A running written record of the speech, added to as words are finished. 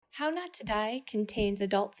How Not to Die contains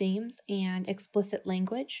adult themes and explicit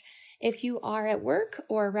language. If you are at work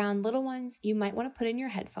or around little ones, you might want to put in your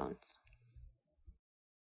headphones.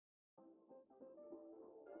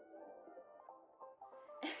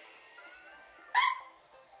 Sorry,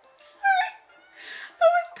 I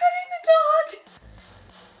was petting the dog,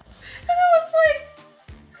 and I was like,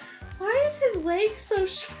 why is his leg so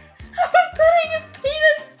short? I was petting his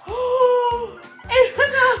penis!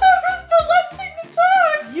 And I was molesting the dog!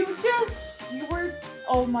 You were,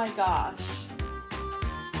 oh my gosh.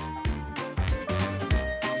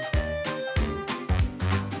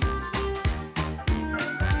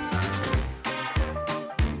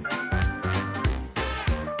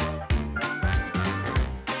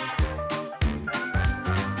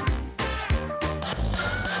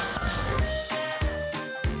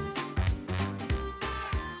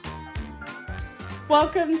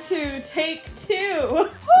 Welcome to take 2.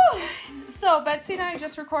 So Betsy and I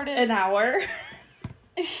just recorded An hour.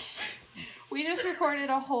 We just recorded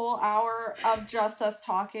a whole hour of just us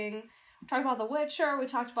talking. We talked about The Witcher, we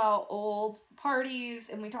talked about old parties,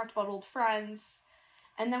 and we talked about old friends.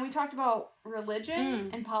 And then we talked about religion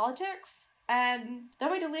and politics. And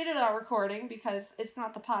then we deleted our recording because it's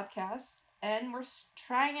not the podcast. And we're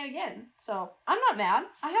trying it again. So I'm not mad.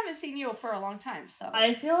 I haven't seen you for a long time, so.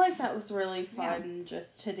 I feel like that was really fun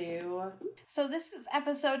just to do. So this is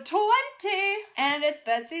episode 20, and it's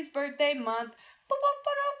Betsy's birthday month.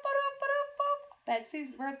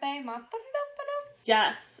 Betsy's birthday month.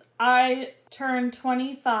 Yes, I turned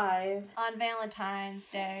 25. On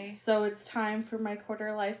Valentine's Day. So it's time for my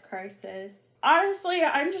quarter life crisis. Honestly,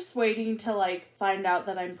 I'm just waiting to find out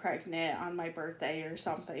that I'm pregnant on my birthday or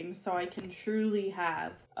something so I can truly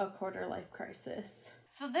have a quarter life crisis.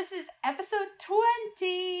 So this is episode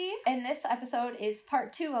 20, and this episode is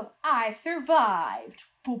part 2 of I Survived.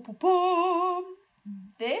 Boom, boom, boom.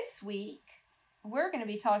 This week, we're going to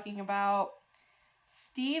be talking about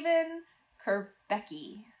Stephen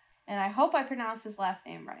Kerbecki, and I hope I pronounced his last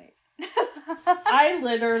name right. I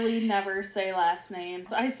literally never say last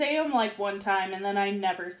names. I say them one time and then I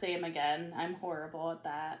never say them again. I'm horrible at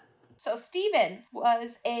that. So Stephen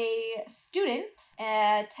was a student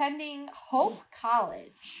attending Hope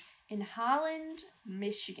College in Holland,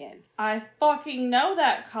 Michigan. I fucking know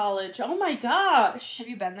that college. Oh my gosh. Have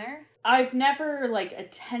you been there? I've never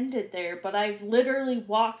attended there, but I've literally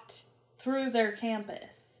walked through their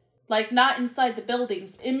campus. Not inside the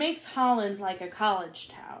buildings. It makes Holland like a college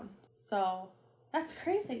town. So, that's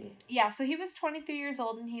crazy. Yeah, so he was 23 years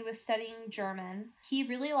old and he was studying German. He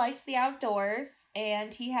really liked the outdoors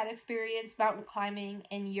and he had experienced mountain climbing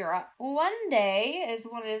in Europe. One day is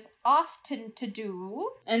what is often to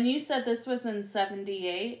do. And you said this was in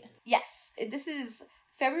 78? Yes, this is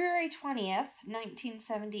February 20th,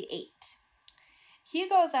 1978. He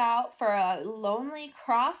goes out for a lonely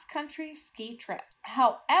cross-country ski trip.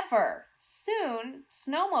 However, soon,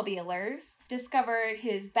 snowmobilers discovered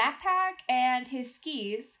his backpack and his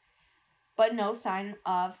skis, but no sign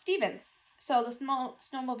of Stephen. So the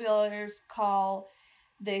snowmobilers call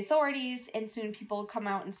the authorities, and soon people come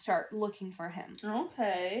out and start looking for him.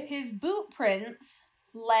 Okay. His boot prints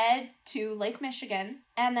led to Lake Michigan,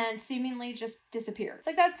 and then seemingly just disappeared. It's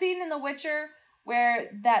like that scene in The Witcher where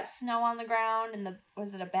that snow on the ground and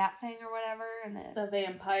was it a bat thing or whatever? And the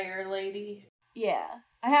vampire lady. Yeah.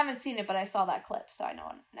 I haven't seen it, but I saw that clip, so I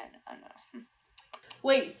know.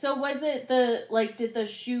 Wait, so was it did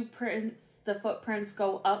the the footprints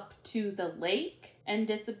go up to the lake and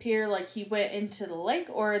disappear he went into the lake,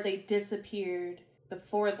 or they disappeared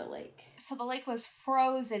before the lake? So the lake was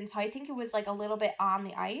frozen, so I think it was a little bit on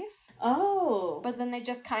the ice. Oh. But then they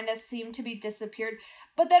just kind of seemed to be disappeared.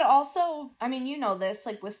 But then also, I mean, you know this,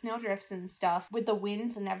 with snowdrifts and stuff, with the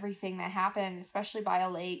winds and everything that happen, especially by a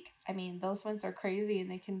lake. I mean, those winds are crazy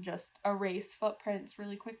and they can just erase footprints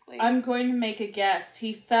really quickly. I'm going to make a guess.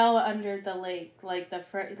 He fell under the lake,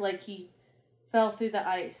 he fell through the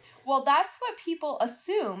ice. Well, that's what people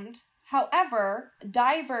assumed. However,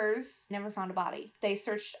 divers never found a body. They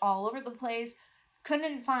searched all over the place,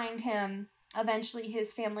 couldn't find him. Eventually,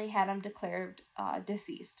 his family had him declared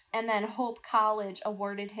deceased. And then Hope College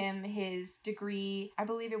awarded him his degree. I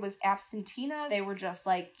believe it was absentia. They were just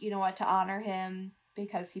you know what, to honor him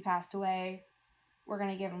because he passed away, we're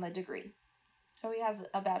going to give him a degree. So he has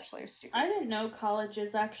a bachelor's degree. I didn't know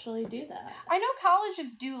colleges actually do that. I know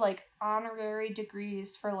colleges do honorary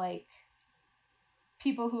degrees for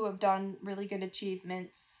people who have done really good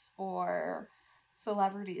achievements or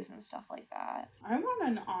celebrities and stuff like that. I want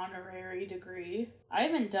an honorary degree. I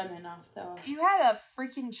haven't done enough, though. You had a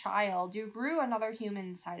freaking child. You grew another human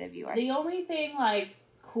inside of you. The only thing,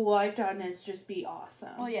 cool I've done is just be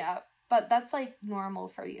awesome. Well, yeah, but that's like normal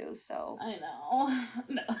for you, so I know.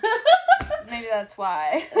 No. maybe that's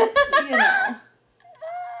why.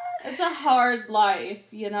 It's a hard life,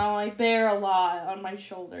 I bear a lot on my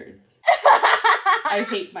shoulders. I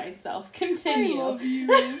hate myself. Continue. I love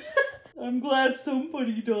you. I'm glad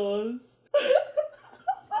somebody does.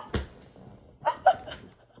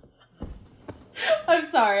 I'm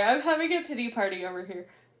sorry, I'm having a pity party over here.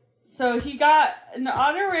 So he got an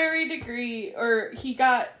honorary degree, or he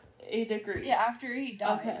got a degree. Yeah, after he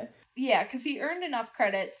died. Okay. Yeah, because he earned enough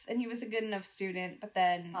credits and he was a good enough student, but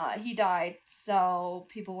then he died, so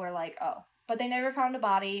people were like, oh. But they never found a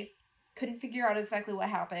body, couldn't figure out exactly what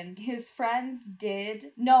happened. His friends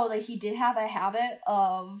did know that he did have a habit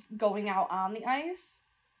of going out on the ice,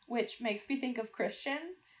 which makes me think of Christian,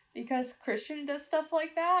 because Christian does stuff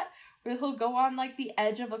like that, where he'll go on like the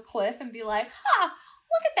edge of a cliff and be like, look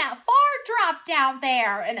at that far drop down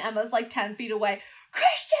there, and Emma's like 10 feet away.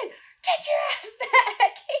 Christian, get your ass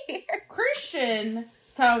back here. Christian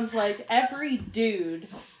sounds like every dude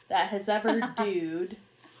that has ever dude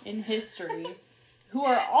in history, who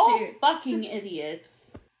are all fucking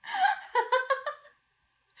idiots.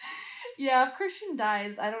 Yeah, if Christian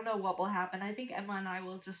dies, I don't know what will happen. I think Emma and I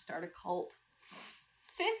will just start a cult.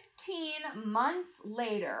 15 months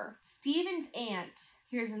later, Stephen's aunt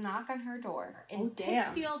hears a knock on her door in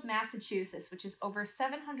Pittsfield, Massachusetts, which is over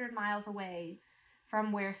 700 miles away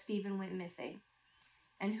from where Stephen went missing.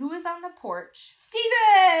 And who is on the porch?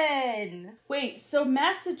 Stephen! Wait, so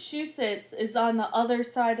Massachusetts is on the other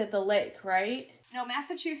side of the lake, right? No,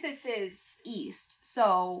 Massachusetts is east,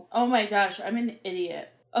 so... Oh my gosh, I'm an idiot.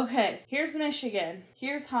 Okay, here's Michigan,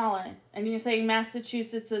 here's Holland, and you're saying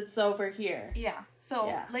Massachusetts is over here. Yeah,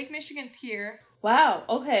 so Lake Michigan's here. Wow,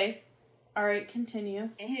 okay. Alright, continue.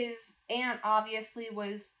 His aunt obviously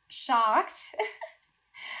was shocked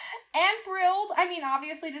and thrilled. I mean,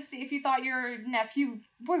 obviously, to see if you thought your nephew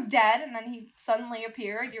was dead and then he suddenly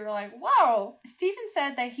appeared, you were like, whoa. Stephen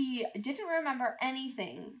said that he didn't remember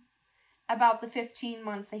anything about the 15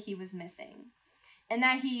 months that he was missing, and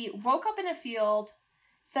that he woke up in a field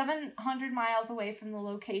 700 miles away from the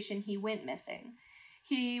location he went missing.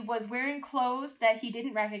 He was wearing clothes that he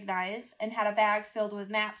didn't recognize and had a bag filled with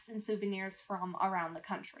maps and souvenirs from around the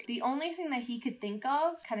country. The only thing that he could think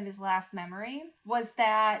of, kind of his last memory, was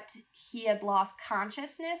that he had lost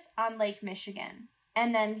consciousness on Lake Michigan.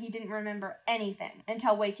 And then he didn't remember anything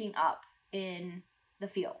until waking up in the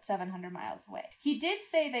field 700 miles away. He did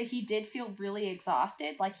say that he did feel really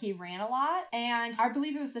exhausted, like he ran a lot. And I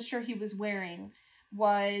believe it was the shirt he was wearing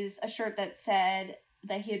was a shirt that said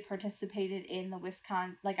that he had participated in the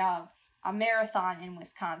Wisconsin, like a marathon in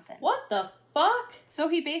Wisconsin. What the fuck? So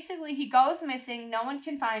he goes missing, no one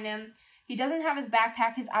can find him, he doesn't have his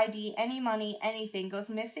backpack, his ID, any money, anything, goes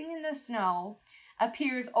missing in the snow,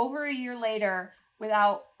 appears over a year later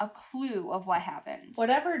without a clue of what happened.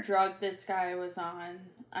 Whatever drug this guy was on,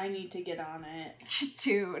 I need to get on it.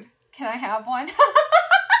 Dude, can I have one?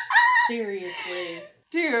 Seriously.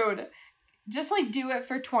 Dude. Just, like, do it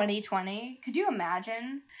for 2020. Could you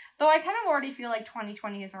imagine? Though I kind of already feel like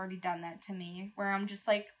 2020 has already done that to me. Where I'm just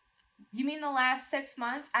like, you mean the last 6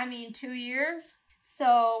 months? I mean 2 years?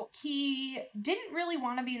 So, he didn't really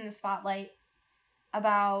want to be in the spotlight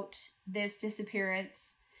about this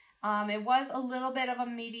disappearance. It was a little bit of a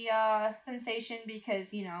media sensation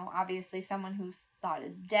because, obviously someone who's thought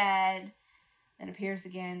is dead then appears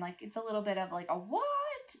again. Like, it's a little bit of like a what?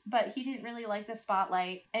 But he didn't really like the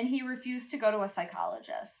spotlight, and he refused to go to a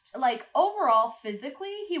psychologist. Like, overall,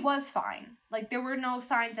 physically, he was fine. Like, there were no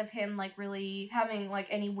signs of him, like, really having, like,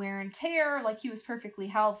 any wear and tear. Like, he was perfectly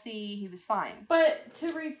healthy. He was fine. But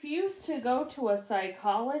to refuse to go to a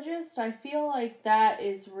psychologist, I feel like that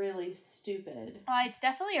is really stupid. It's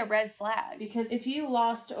definitely a red flag. Because if you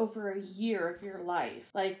lost over a year of your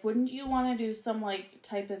life, like, wouldn't you want to do some, like,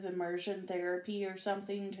 type of immersion therapy or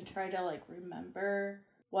something to try to, like, remember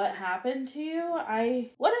what happened to you?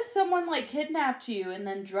 What if someone, like, kidnapped you and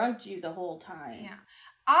then drugged you the whole time? Yeah.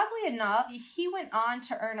 Oddly enough, he went on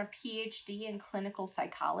to earn a PhD in clinical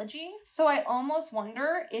psychology. So I almost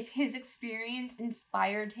wonder if his experience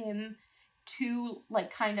inspired him to,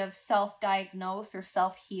 like, kind of self-diagnose or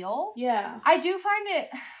self-heal. Yeah. I do find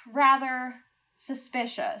it rather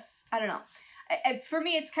suspicious. I don't know. For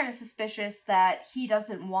me, it's kind of suspicious that he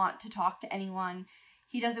doesn't want to talk to anyone.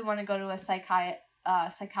 He doesn't want to go to a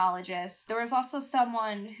psychologist. There was also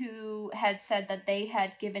someone who had said that they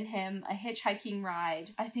had given him a hitchhiking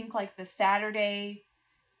ride, I think like the Saturday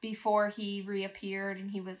before he reappeared,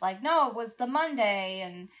 and he was like, no, it was the Monday,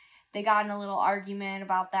 and they got in a little argument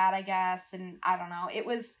about that, I guess, and I don't know.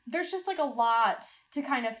 There's just like a lot to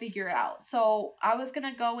kind of figure out. So I was going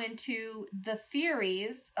to go into the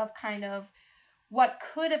theories of kind of what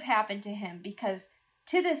could have happened to him, because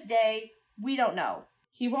to this day, we don't know.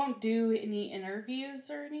 He won't do any interviews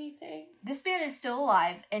or anything? This man is still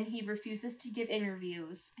alive, and he refuses to give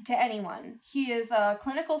interviews to anyone. He is a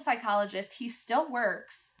clinical psychologist. He still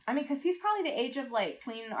works. I mean, because he's probably the age of, like,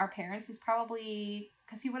 between our parents. He's probably,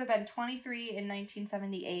 because he would have been 23 in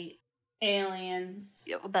 1978. Aliens.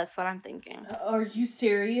 Yeah, well, that's what I'm thinking. Are you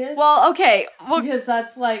serious? Well, okay. Because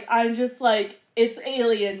that's like, I'm just like, it's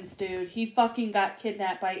aliens, dude. He fucking got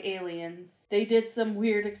kidnapped by aliens. They did some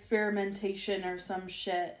weird experimentation or some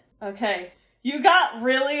shit. Okay. You got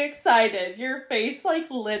really excited. Your face, like,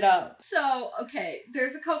 lit up. So, okay,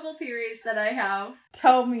 there's a couple theories that I have.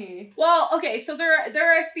 Tell me. Well, okay, so there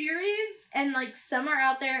are theories, and, like, some are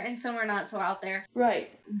out there and some are not so out there.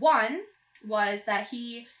 Right. One was that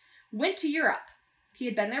he went to Europe. He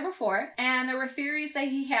had been there before, and there were theories that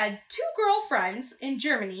he had 2 girlfriends in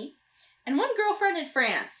Germany and 1 girlfriend in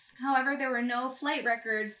France. However, there were no flight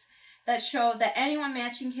records that showed that anyone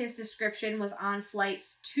matching his description was on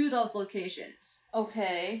flights to those locations.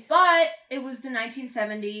 Okay. But it was the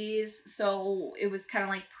 1970s, so it was kind of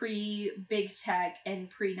like pre-big tech and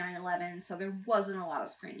pre-9/11, so there wasn't a lot of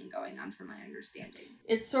screening going on from my understanding.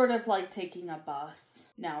 It's sort of like taking a bus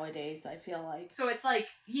nowadays, I feel like. So it's like,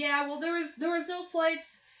 yeah, well, there was no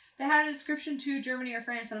flights that had a description to Germany or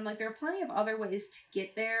France, and I'm like, there are plenty of other ways to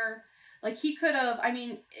get there. Like, he could have, I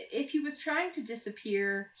mean, if he was trying to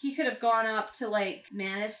disappear, he could have gone up to, like,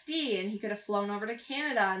 Manistee, and he could have flown over to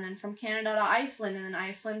Canada, and then from Canada to Iceland, and then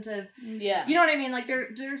Iceland to... Yeah. You know what I mean? Like,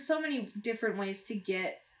 there's so many different ways to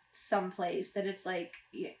get someplace that it's like,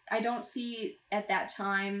 I don't see at that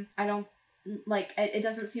time, it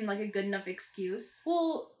doesn't seem like a good enough excuse.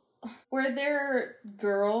 Well, were there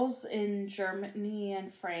girls in Germany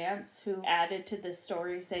and France who added to this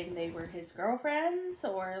story saying they were his girlfriends?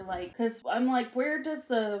 Or, like, because I'm like, where does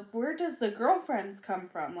the girlfriends come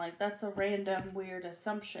from? Like, that's a random weird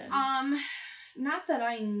assumption. Not that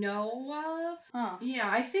I know of. Huh. Yeah,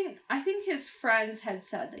 I think his friends had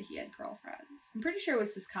said that he had girlfriends. I'm pretty sure it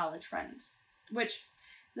was his college friends. Which,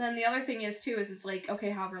 then the other thing is, too, is it's like, okay,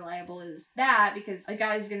 how reliable is that? Because a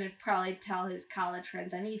guy's gonna probably tell his college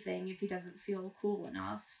friends anything if he doesn't feel cool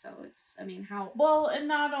enough. So it's, I mean, how... Well, and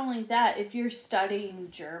not only that, if you're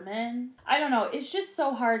studying German, I don't know, it's just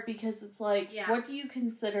so hard because it's like, What do you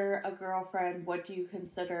consider a girlfriend? What do you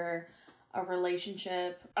consider a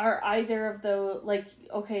relationship? Are either of those, like,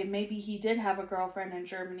 okay, maybe he did have a girlfriend in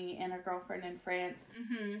Germany and a girlfriend in France,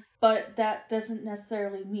 but that doesn't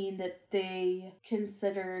necessarily mean that they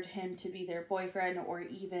considered him to be their boyfriend or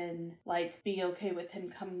even, like, be okay with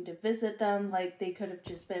him coming to visit them. Like, they could have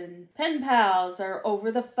just been pen pals or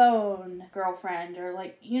over the phone girlfriend, or,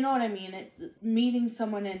 like, you know what I mean? Meeting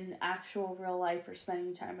someone in actual real life or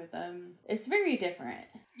spending time with them, it's very different.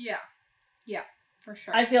 Yeah. For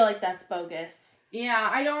sure. I feel like that's bogus. Yeah,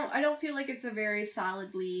 I don't feel like it's a very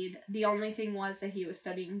solid lead. The only thing was that he was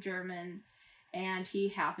studying German and he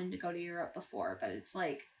happened to go to Europe before, but it's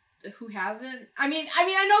like, who hasn't? I mean,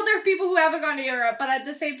 I know there are people who haven't gone to Europe, but at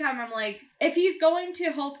the same time, I'm like, if he's going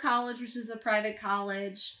to Hope College, which is a private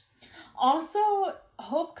college. Also,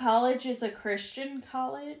 Hope College is a Christian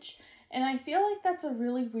college, and I feel like that's a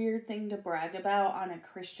really weird thing to brag about on a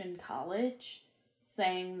Christian college.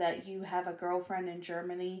 Saying that you have a girlfriend in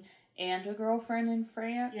Germany and a girlfriend in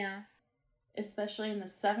France. Yeah. Especially in the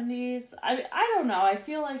 70s. I don't know. I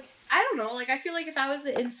feel like... I don't know. Like, I feel like if I was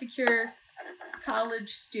the insecure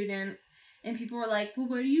college student and people were like, well,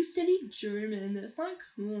 why do you study German? That's not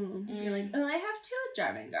cool. I'd be like, oh, I have 2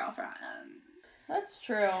 German girlfriends. That's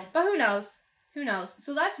true. But who knows?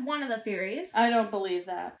 So that's one of the theories. I don't believe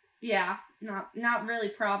that. Yeah. Not really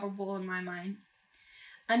probable in my mind.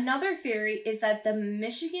 Another theory is that the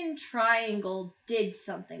Michigan Triangle did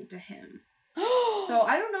something to him. So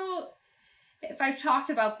I don't know if I've talked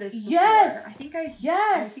about this before. Yes. I think I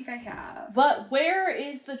have. But where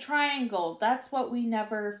is the triangle? That's what we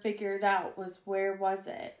never figured out, was where was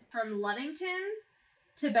it? From Ludington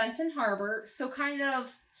to Benton Harbor, so kind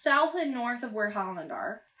of south and north of where Holland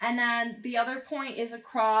are. And then the other point is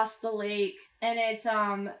across the lake, and it's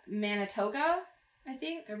Manitoga, I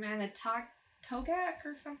think, or Togak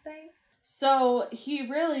or something. So he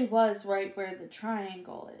really was right where the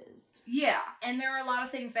triangle is. Yeah, and there are a lot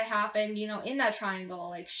of things that happened, in that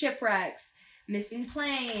triangle, like shipwrecks, missing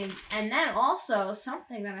planes, and then also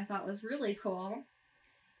something that I thought was really cool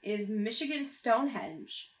is Michigan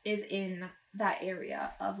Stonehenge is in that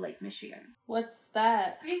area of Lake Michigan. What's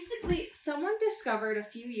that? Basically, someone discovered a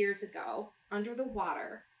few years ago under the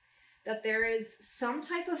water that there is some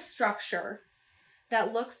type of structure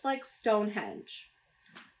that looks like Stonehenge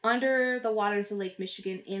under the waters of Lake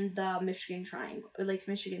Michigan in the Michigan Triangle, Lake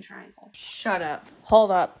Michigan Triangle. Shut up. Hold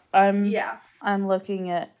up. I'm looking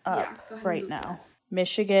it Yeah, up go ahead right and now. Google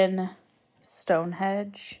Michigan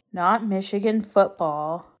Stonehenge, not Michigan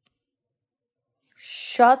football.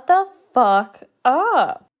 Shut the fuck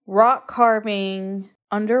up. Rock carving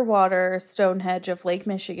underwater Stonehenge of Lake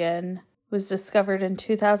Michigan was discovered in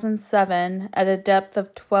 2007 at a depth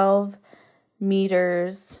of 12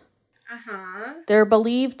 meters. They're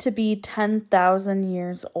believed to be 10,000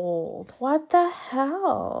 years old. What the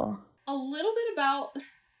hell? A little bit about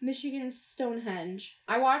Michigan Stonehenge.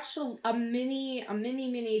 I watched a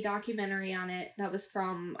mini documentary on it that was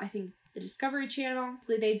from, I think, the Discovery Channel.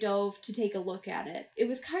 They dove to take a look at it. It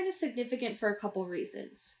was kind of significant for a couple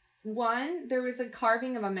reasons. One, there was a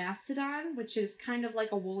carving of a mastodon, which is kind of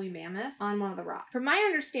like a woolly mammoth, on one of the rocks. From my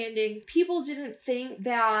understanding, people didn't think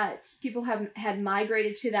that people had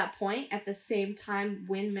migrated to that point at the same time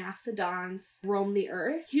when mastodons roamed the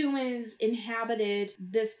earth. Humans inhabited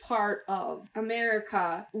this part of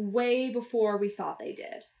America way before we thought they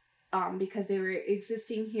did. Because they were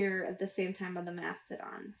existing here at the same time on the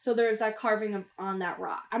mastodon. So there's that carving on that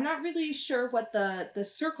rock. I'm not really sure what the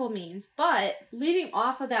circle means, but leading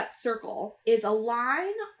off of that circle is a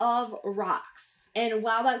line of rocks. And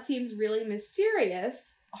while that seems really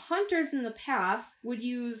mysterious, hunters in the past would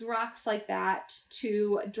use rocks like that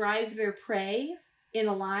to drive their prey in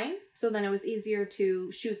a line. So then it was easier to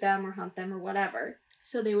shoot them or hunt them or whatever.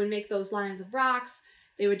 So they would make those lines of rocks.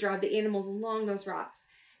 They would drive the animals along those rocks.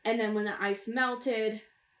 And then when the ice melted,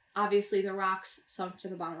 obviously the rocks sunk to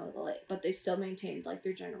the bottom of the lake, but they still maintained like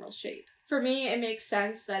their general shape. For me, it makes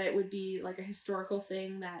sense that it would be like a historical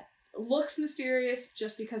thing that looks mysterious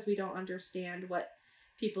just because we don't understand what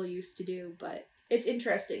people used to do, but it's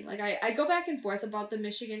interesting. Like I go back and forth about the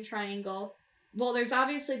Michigan Triangle. Well, there's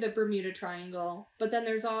obviously the Bermuda Triangle, but then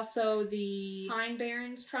there's also the Pine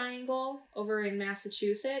Barrens Triangle over in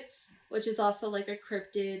Massachusetts, which is also like a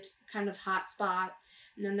cryptid kind of hot spot.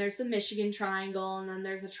 And then there's the Michigan Triangle, and then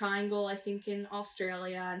there's a triangle, I think, in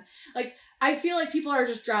Australia. And, like, I feel like people are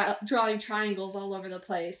just drawing triangles all over the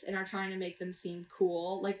place and are trying to make them seem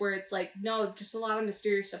cool. Like, where it's like, no, just a lot of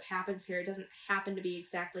mysterious stuff happens here. It doesn't happen to be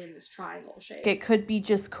exactly in this triangle shape. It could be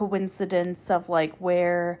just coincidence of, like,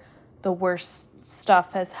 where the worst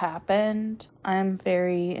stuff has happened. I'm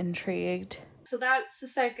very intrigued. So that's the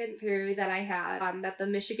second theory that I had, that the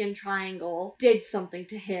Michigan Triangle did something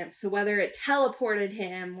to him. So whether it teleported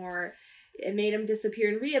him or it made him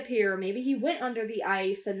disappear and reappear, or maybe he went under the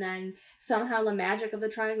ice and then somehow the magic of the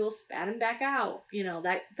triangle spat him back out. You know,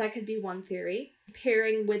 that could be one theory.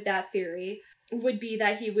 Pairing with that theory would be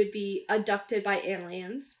that he would be abducted by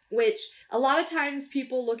aliens, which a lot of times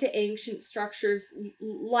people look at ancient structures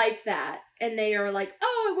like that and they are like,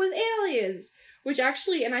 oh, it was aliens. Which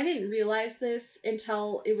actually, and I didn't realize this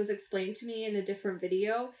until it was explained to me in a different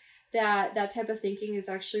video, that type of thinking is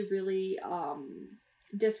actually really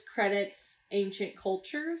discredits ancient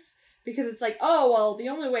cultures. Because it's like, oh, well, the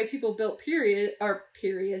only way people built pyramids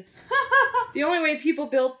the only way people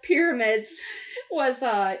built pyramids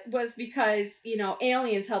was because, you know,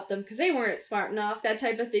 aliens helped them because they weren't smart enough. That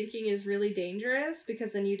type of thinking is really dangerous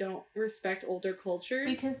because then you don't respect older cultures.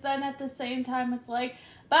 Because then at the same time it's like,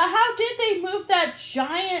 but how did they move that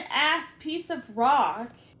giant ass piece of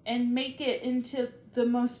rock and make it into the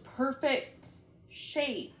most perfect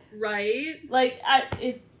shape? Right? Like,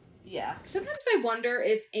 yeah. Sometimes I wonder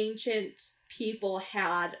if ancient people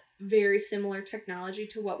had very similar technology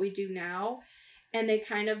to what we do now, and they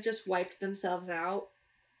kind of just wiped themselves out,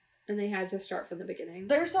 and they had to start from the beginning.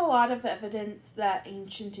 There's a lot of evidence that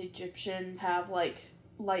ancient Egyptians have, like,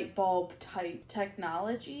 light bulb type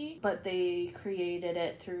technology, but they created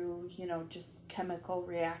it through, you know, just chemical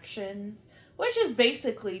reactions, which is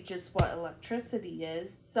basically just what electricity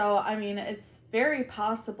is. So, I mean, it's very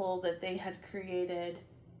possible that they had created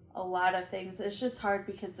a lot of things. It's just hard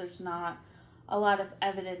because there's not a lot of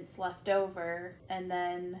evidence left over, and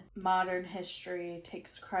then modern history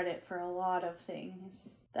takes credit for a lot of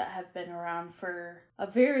things that have been around for a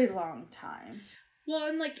very long time. Well,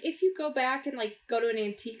 and, like, if you go back and, like, go to an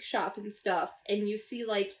antique shop and stuff, and you see,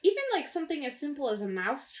 like, even, like, something as simple as a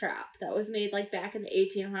mousetrap that was made, like, back in the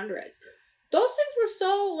 1800s, those things were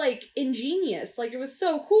so, like, ingenious. Like, it was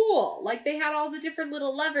so cool. Like, they had all the different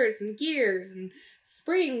little levers and gears and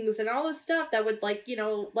springs and all this stuff that would, like, you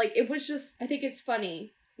know, like, it was just, I think it's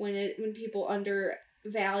funny when people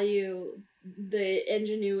value the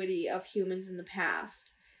ingenuity of humans in the past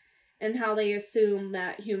and how they assume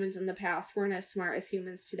that humans in the past weren't as smart as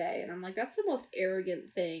humans today. And I'm like, that's the most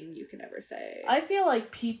arrogant thing you can ever say. I feel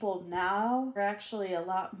like people now are actually a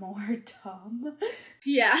lot more dumb.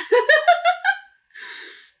 Yeah.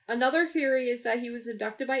 Another theory is that he was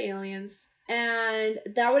abducted by aliens, and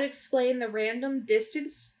that would explain the random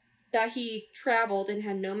distance that he traveled and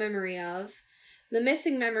had no memory of, the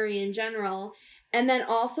missing memory in general, and then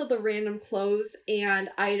also the random clothes and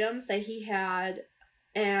items that he had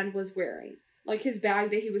and was wearing. Like his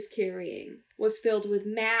bag that he was carrying was filled with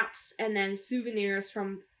maps and then souvenirs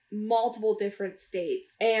from multiple different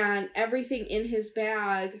states. And everything in his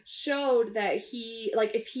bag showed that he,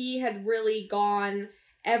 like, if he had really gone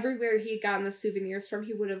everywhere he had gotten the souvenirs from,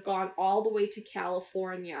 he would have gone all the way to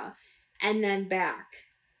California and then back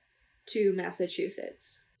to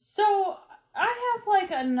Massachusetts. So I have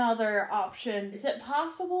like another option. Is it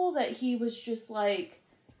possible that he was just like,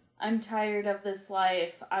 I'm tired of this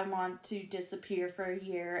life, I want to disappear for a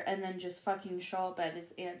year, and then just fucking show up at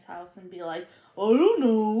his aunt's house and be like, I don't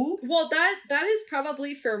know. Well, that is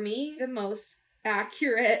probably, for me, the most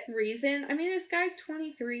accurate reason. I mean, this guy's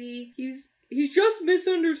 23. He's just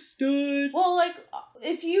misunderstood. Well, like,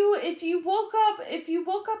 if you woke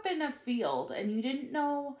up in a field and you didn't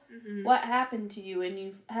know what happened to you, and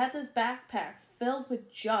you've had this backpack filled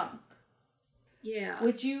with junk, yeah,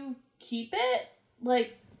 would you keep it?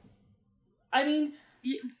 Like, I mean,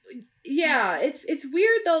 yeah, it's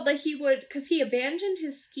weird though that he would, because he abandoned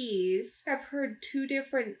his skis. I've heard two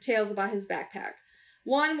different tales about his backpack.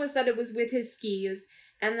 One was that it was with his skis,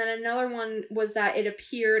 and then another one was that it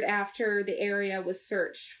appeared after the area was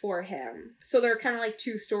searched for him. So there are kind of like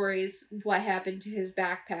two stories what happened to his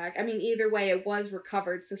backpack. I mean, either way, it was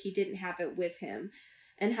recovered, so he didn't have it with him.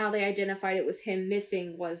 And how they identified it was him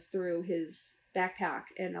missing was through his backpack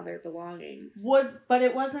and other belongings. But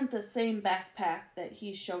it wasn't the same backpack that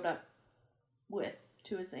he showed up with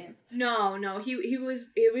to his aunt's. No, it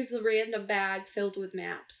was a random bag filled with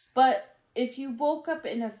maps. But if you woke up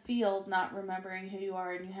in a field not remembering who you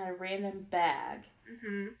are and you had a random bag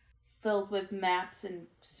filled with maps and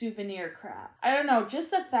souvenir crap, I don't know,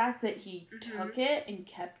 just the fact that he took it and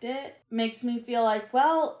kept it makes me feel like,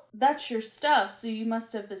 well, that's your stuff, so you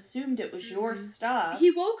must have assumed it was your stuff. He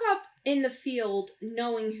woke up in the field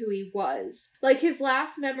knowing who he was. Like, his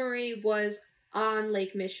last memory was on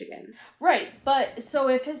Lake Michigan. Right, but so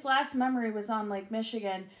if his last memory was on Lake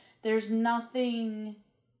Michigan, there's nothing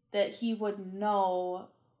that he would know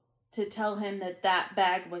to tell him that that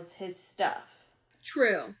bag was his stuff.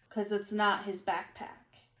 True. Because it's not his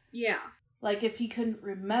backpack. Yeah. Like, if he couldn't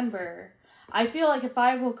remember, I feel like if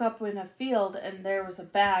I woke up in a field and there was a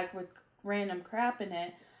bag with random crap in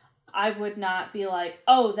it, I would not be like,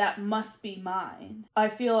 oh, that must be mine. I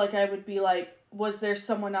feel like I would be like, was there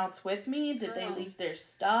someone else with me? Did they leave their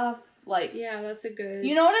stuff? Like, yeah, that's a good...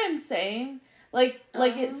 You know what I'm saying? Like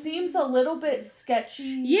it seems a little bit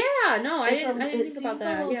sketchy. Yeah, no, I didn't think about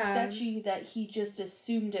that. It seems a little sketchy that he just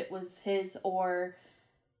assumed it was his, or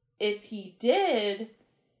if he did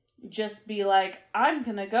just be like, I'm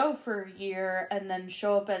gonna go for a year and then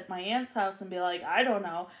show up at my aunt's house and be like, I don't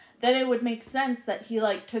know, then it would make sense that he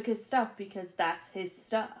like took his stuff because that's his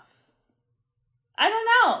stuff. I don't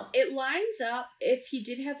know. It lines up if he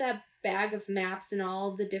did have that bag of maps and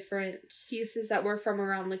all the different pieces that were from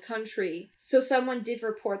around the country. So someone did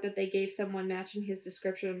report that they gave someone matching his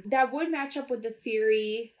description. That would match up with the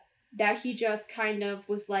theory that he just kind of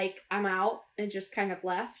was like, I'm out, and just kind of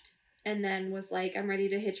left. And then was like, I'm ready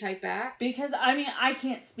to hitchhike back. Because, I mean, I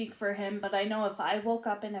can't speak for him, but I know if I woke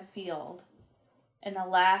up in a field and the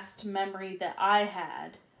last memory that I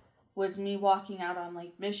had was me walking out on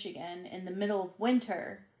Lake Michigan in the middle of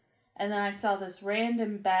winter, and then I saw this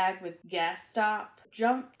random bag with gas stop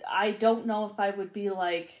junk, I don't know if I would be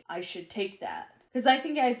like, I should take that. Because I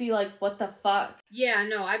think I'd be like, what the fuck? Yeah,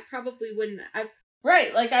 no, I probably wouldn't.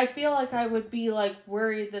 Right, like, I feel like I would be, like,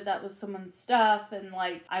 worried that that was someone's stuff, and,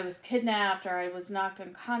 like, I was kidnapped, or I was knocked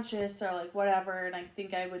unconscious, or, like, whatever, and I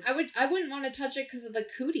think I wouldn't want to touch it because of the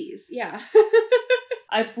cooties, yeah.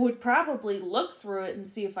 I would probably look through it and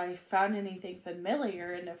see if I found anything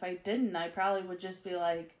familiar, and if I didn't, I probably would just be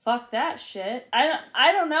like, fuck that shit.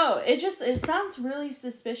 I don't know. It sounds really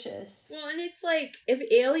suspicious. Well, and it's like,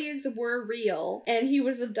 if aliens were real, and he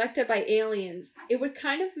was abducted by aliens, it would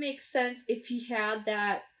kind of make sense if he had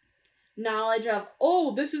that knowledge of,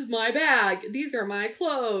 oh, this is my bag, these are my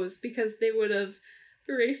clothes, because they would have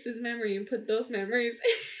erased his memory and put those memories.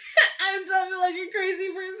 I'm sounding like a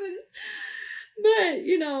crazy person. But,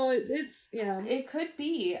 you know, it's, yeah. It could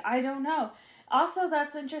be. I don't know. Also,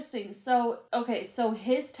 that's interesting. So, okay, so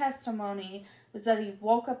his testimony was that he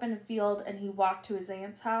woke up in a field and he walked to his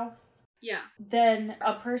aunt's house. Yeah. Then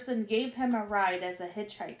a person gave him a ride as a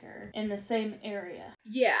hitchhiker in the same area.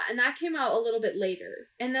 Yeah, and that came out a little bit later.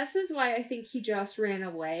 And this is why I think he just ran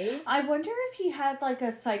away. I wonder if he had like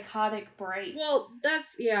a psychotic break. Well,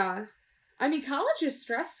 yeah. I mean, college is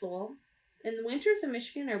stressful. And the winters in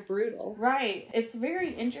Michigan are brutal. Right. It's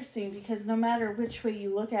very interesting because no matter which way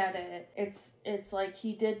you look at it, it's like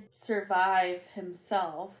he did survive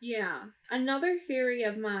himself. Yeah. Another theory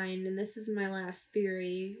of mine, and this is my last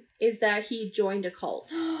theory, is that he joined a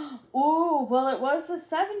cult. Ooh, well, it was the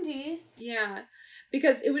 70s. Yeah.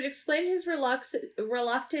 Because it would explain his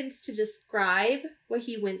reluctance to describe what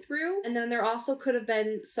he went through. And then there also could have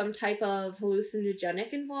been some type of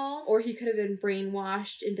hallucinogenic involved. Or he could have been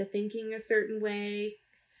brainwashed into thinking a certain way.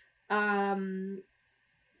 You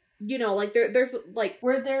know, like, there's, like...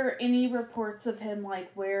 Were there any reports of him,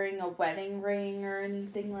 like, wearing a wedding ring or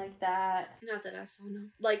anything like that? Not that I saw, no.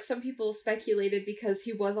 Like, some people speculated because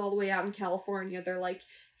he was all the way out in California. They're like,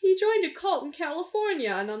 he joined a cult in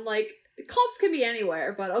California. And I'm like... Cults can be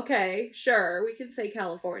anywhere, but okay, sure, we can say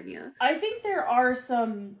California. I think there are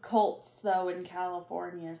some cults, though, in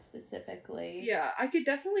California specifically. Yeah, I could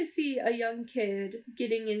definitely see a young kid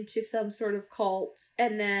getting into some sort of cult,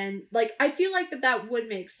 and then, like, I feel like that would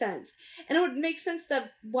make sense. And it would make sense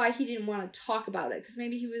that why he didn't want to talk about it, because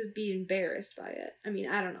maybe he was being embarrassed by it. I mean,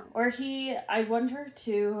 I don't know. Or I wonder,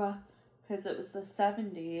 too... because it was the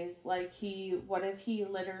 70s, like, what if he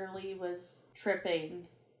literally was tripping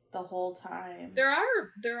the whole time? There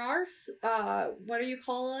are what do you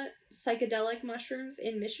call it? Psychedelic mushrooms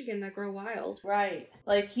in Michigan that grow wild. Right.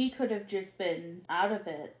 Like, he could have just been out of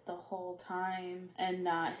it the whole time and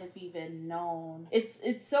not have even known.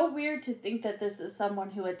 It's so weird to think that this is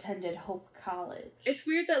someone who attended Hope College. It's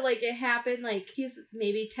weird that, like, it happened, like, he's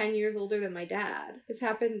maybe 10 years older than my dad. It's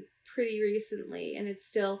happened pretty recently, and he's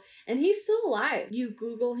still alive. You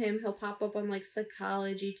Google him, he'll pop up on, like,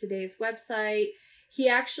 Psychology Today's website. He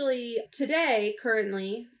actually,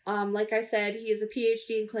 currently, like I said, he has a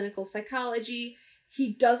PhD in clinical psychology.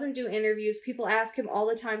 He doesn't do interviews. People ask him all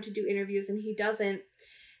the time to do interviews, and he doesn't.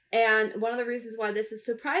 And one of the reasons why this is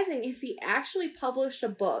surprising is he actually published a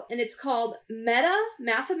book, and it's called Meta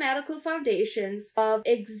Mathematical Foundations of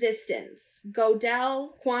Existence,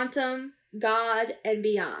 Gödel, Quantum, God, and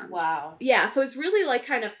Beyond. Wow. Yeah, so it's really, like,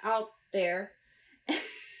 kind of out there.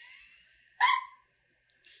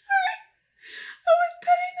 I was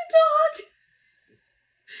petting the dog,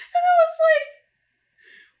 and I was like,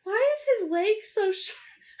 why is his leg so short?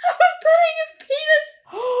 I was petting his penis.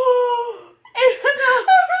 And I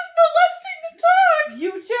was molesting the dog.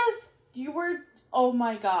 Oh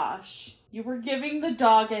my gosh. You were giving the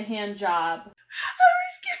dog a hand job.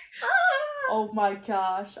 Oh my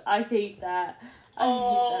gosh. I hate that. I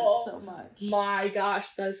hate that so much. My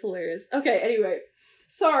gosh, that's hilarious. Okay, anyway.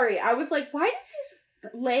 Sorry, I was like, why does his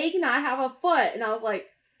leg not have a foot? And I was like,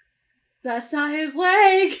 that's not his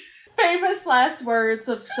leg. Famous last words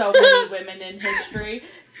of so many women in history.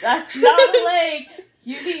 That's not a leg.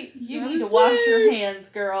 You need to wash your hands,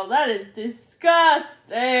 girl. That is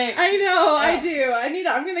disgusting. I know, I do.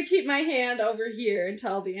 I'm gonna keep my hand over here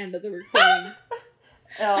until the end of the recording.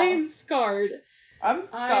 I am scarred. I'm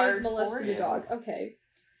scarred. I molested a dog. Okay.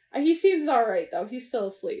 He seems alright, though. He's still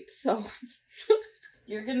asleep, so...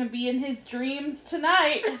 You're gonna be in his dreams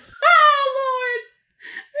tonight. Oh, Lord!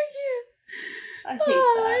 I hate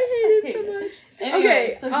that. I hate it so much. Anyway,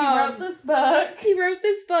 Okay, so he wrote this book. He wrote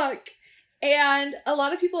this book. And a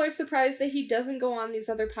lot of people are surprised that he doesn't go on these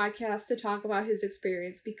other podcasts to talk about his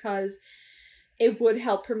experience because it would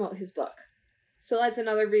help promote his book. So that's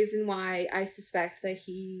another reason why I suspect that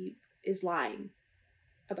he is lying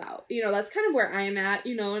about. You know, that's kind of where I am at,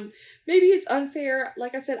 you know, and maybe it's unfair.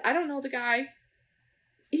 Like I said, I don't know the guy.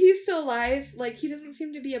 He's still alive. Like, he doesn't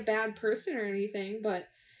seem to be a bad person or anything, but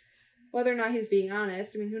whether or not he's being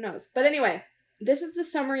honest, I mean, who knows? But anyway, this is the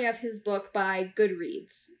summary of his book by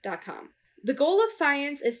Goodreads.com. The goal of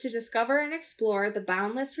science is to discover and explore the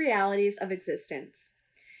boundless realities of existence.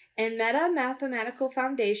 In Meta-Mathematical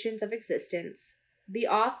Foundations of Existence, the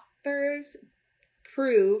authors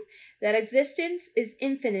prove that existence is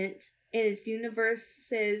infinite in its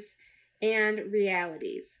universes and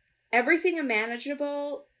realities. Everything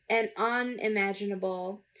imaginable and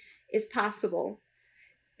unimaginable is possible.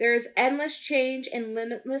 There is endless change and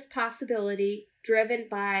limitless possibility driven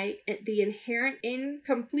by the inherent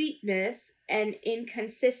incompleteness and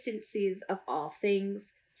inconsistencies of all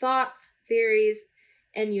things, thoughts, theories,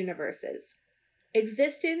 and universes.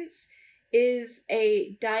 Existence is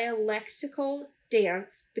a dialectical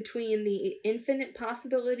dance between the infinite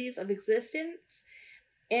possibilities of existence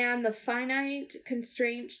and the finite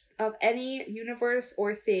constraint of any universe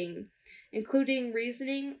or thing, including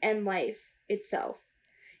reasoning and life itself.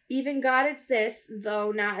 Even God exists,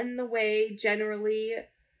 though not in the way generally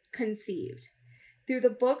conceived. Through the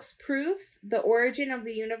book's proofs, the origin of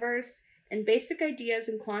the universe and basic ideas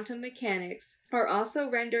in quantum mechanics are also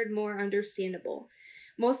rendered more understandable.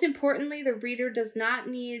 Most importantly, the reader does not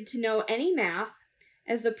need to know any math,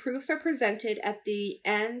 as the proofs are presented at the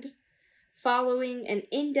end, following an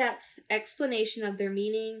in-depth explanation of their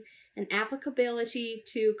meaning and applicability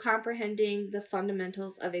to comprehending the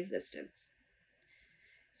fundamentals of existence.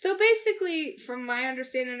 So basically, from my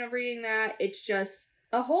understanding of reading that, it's just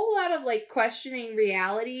a whole lot of, like, questioning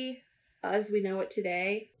reality as we know it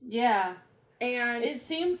today. Yeah. And it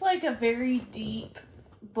seems like a very deep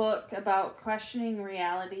book about questioning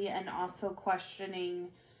reality and also questioning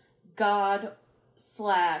God /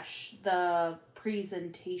 the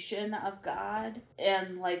presentation of God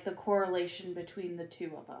and, like, the correlation between the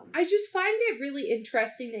two of them. I just find it really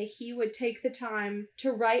interesting that he would take the time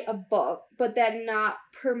to write a book, but then not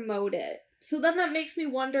promote it. So then that makes me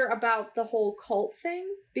wonder about the whole cult thing,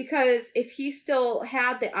 because if he still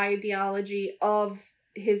had the ideology of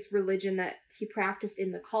his religion that he practiced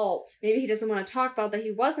in the cult, maybe he doesn't want to talk about that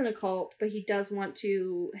he wasn't a cult, but he does want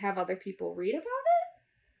to have other people read about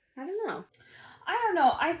it? I don't know. I don't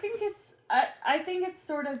know. I think it's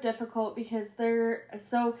sort of difficult because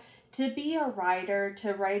to be a writer,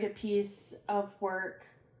 to write a piece of work,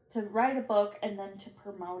 to write a book and then to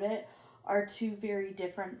promote it are two very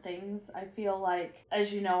different things. I feel like,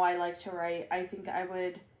 as you know, I like to write. I think I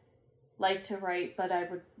would like to write, but I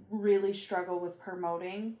would really struggle with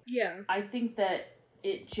promoting. Yeah. I think that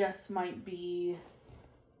it just might be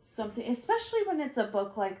something, especially when it's a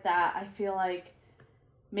book like that. I feel like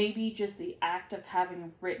maybe just the act of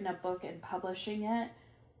having written a book and publishing it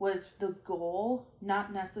was the goal,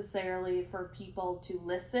 not necessarily for people to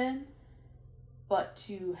listen, but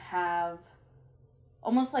to have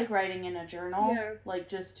almost like writing in a journal, like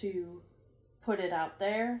just to put it out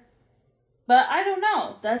there. But I don't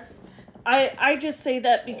know. I just say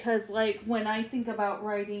that because, like, when I think about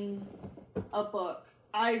writing a book,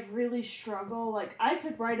 I really struggle. Like, I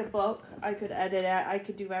could write a book, I could edit it, I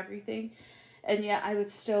could do everything, and yet I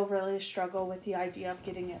would still really struggle with the idea of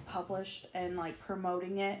getting it published and, like,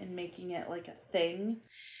 promoting it and making it, like, a thing.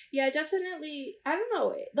 Yeah, definitely. I don't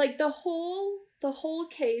know. Like, the whole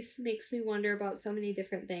case makes me wonder about so many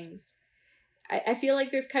different things. I feel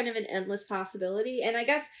like there's kind of an endless possibility. And I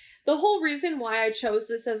guess the whole reason why I chose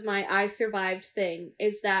this as my I survived thing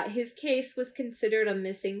is that his case was considered a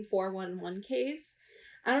missing 411 case.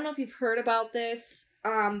 I don't know if you've heard about this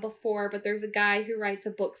before, but there's a guy who writes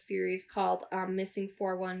a book series called Missing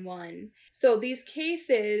 411. So these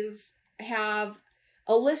cases have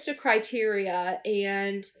a list of criteria,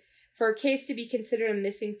 and for a case to be considered a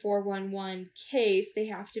missing 411 case, they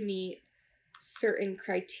have to meet certain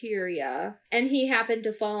criteria. And he happened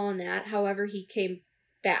to fall on that. However, he came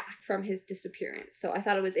back from his disappearance. So I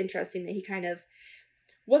thought it was interesting that he kind of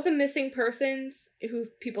was a missing persons who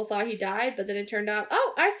people thought he died, but then it turned out,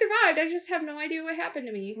 oh, I survived. I just have no idea what happened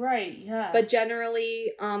to me. Right, yeah. But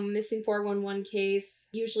generally, missing 411 case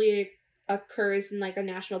usually occurs in like a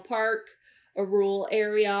national park, a rural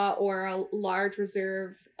area, or a large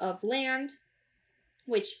reserve of land,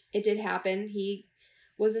 which it did happen. He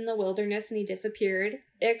was in the wilderness and he disappeared.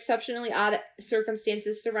 Exceptionally odd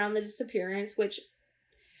circumstances surround the disappearance, which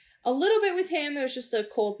a little bit with him, it was just a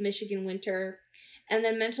cold Michigan winter. And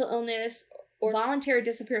then mental illness or voluntary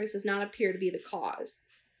disappearance does not appear to be the cause.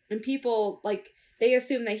 And people, like, they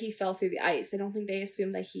assume that he fell through the ice. I don't think they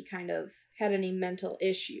assume that he kind of had any mental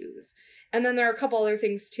issues. And then there are a couple other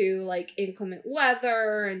things too, like inclement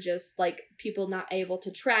weather and just, like, people not able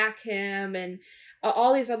to track him and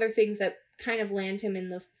all these other things that kind of land him in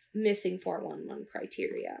the missing 411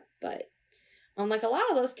 criteria. But unlike a lot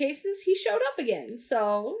of those cases, he showed up again.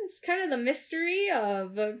 So it's kind of the mystery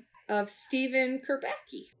of Stephen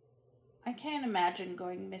Kerbacki. I can't imagine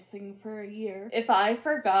going missing for a year. If I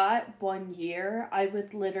forgot 1 year, I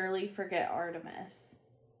would literally forget Artemis.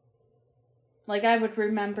 Like, I would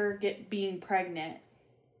remember being pregnant,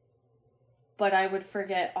 but I would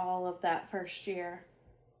forget all of that first year.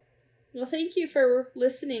 Well, thank you for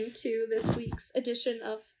listening to this week's edition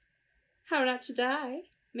of How Not to Die.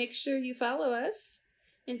 Make sure you follow us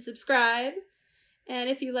and subscribe. And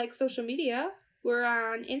if you like social media, we're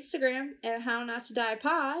on Instagram at How Not to Die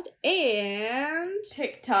Pod and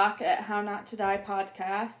TikTok at How Not to Die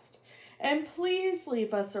Podcast. And please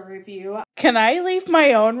leave us a review. Can I leave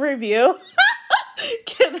my own review?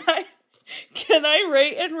 Can I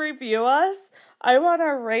rate and review us? I want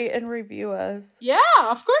to rate and review us. Yeah,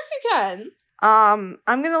 of course you can. I'm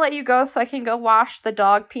gonna let you go so I can go wash the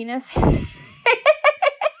dog penis.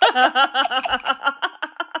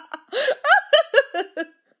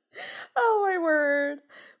 Oh my word.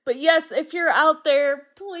 But yes, if you're out there,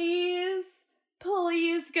 please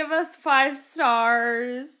give us 5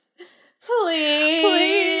 stars. Please.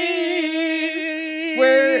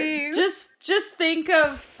 We're just think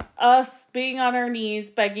of us being on our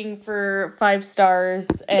knees begging for 5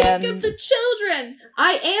 stars and Think of the children.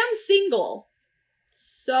 I am single.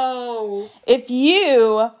 So if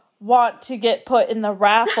you want to get put in the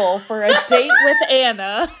raffle for a date with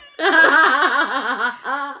Anna,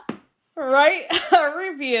 write a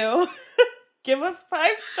review, give us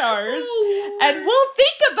 5 stars, and we'll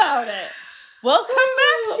think about it. We'll come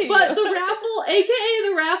back to you. But the raffle, aka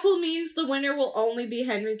the raffle, means the winner will only be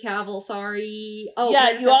Henry Cavill. Sorry. Oh,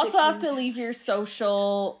 yeah, you also have to leave your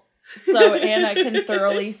social so Anna can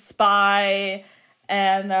thoroughly spy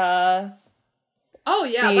and oh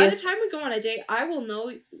yeah, see by the time we go on a date, I will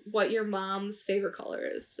know what your mom's favorite color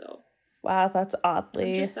is. So wow, that's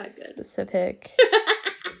oddly I'm just that good. Specific.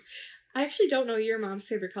 I actually don't know your mom's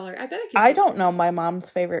favorite color. I bet I don't know my mom's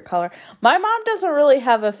favorite color. My mom doesn't really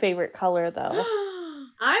have a favorite color, though.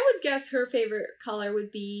 I would guess her favorite color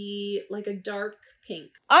would be like a dark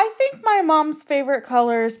pink. I think my mom's favorite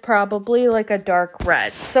color is probably like a dark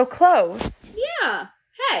red. So close. Yeah.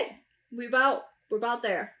 Hey, we're about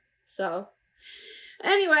there. So,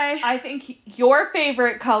 anyway. I think your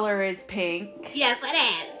favorite color is pink. Yes, it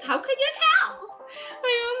is. How could you tell?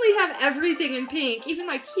 I only have everything in pink. Even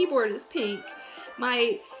my keyboard is pink.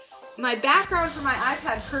 My background for my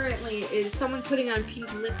iPad currently is someone putting on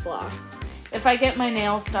pink lip gloss. If I get my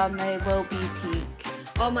nails done, they will be pink.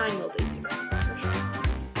 All mine will be too.